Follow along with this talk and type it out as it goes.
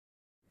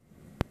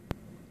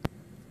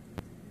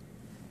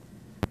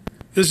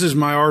This is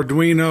my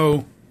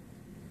Arduino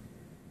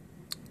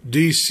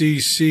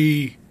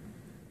DCC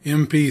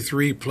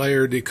MP3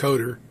 player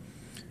decoder.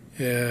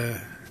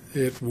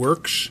 It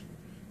works,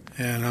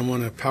 and I'm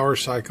going to power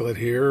cycle it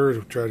here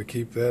to try to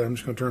keep that. I'm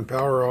just going to turn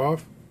power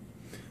off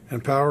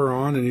and power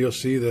on, and you'll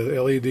see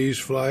the LEDs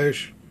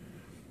flash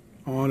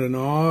on and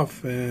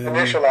off. And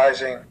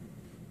initializing.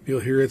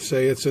 You'll hear it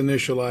say it's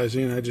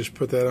initializing. I just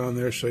put that on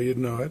there so you'd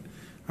know it.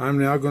 I'm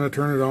now going to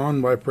turn it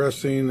on by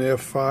pressing the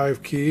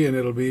F5 key, and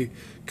it'll be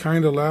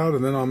kind of loud,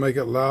 and then I'll make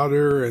it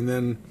louder and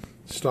then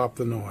stop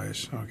the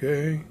noise.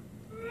 Okay?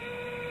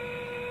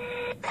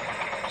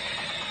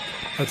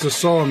 That's a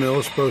sawmill,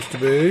 it's supposed to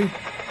be.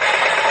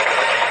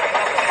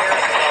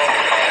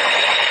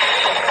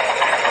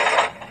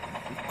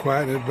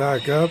 Quieten it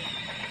back up,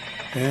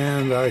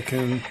 and I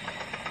can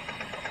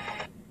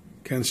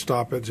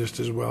stop it just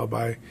as well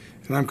by,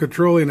 and I'm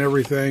controlling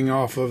everything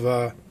off of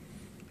an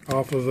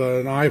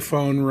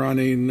iPhone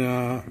running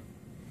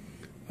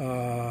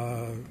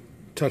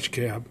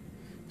touchcab.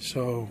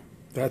 So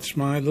that's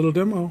my little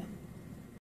demo.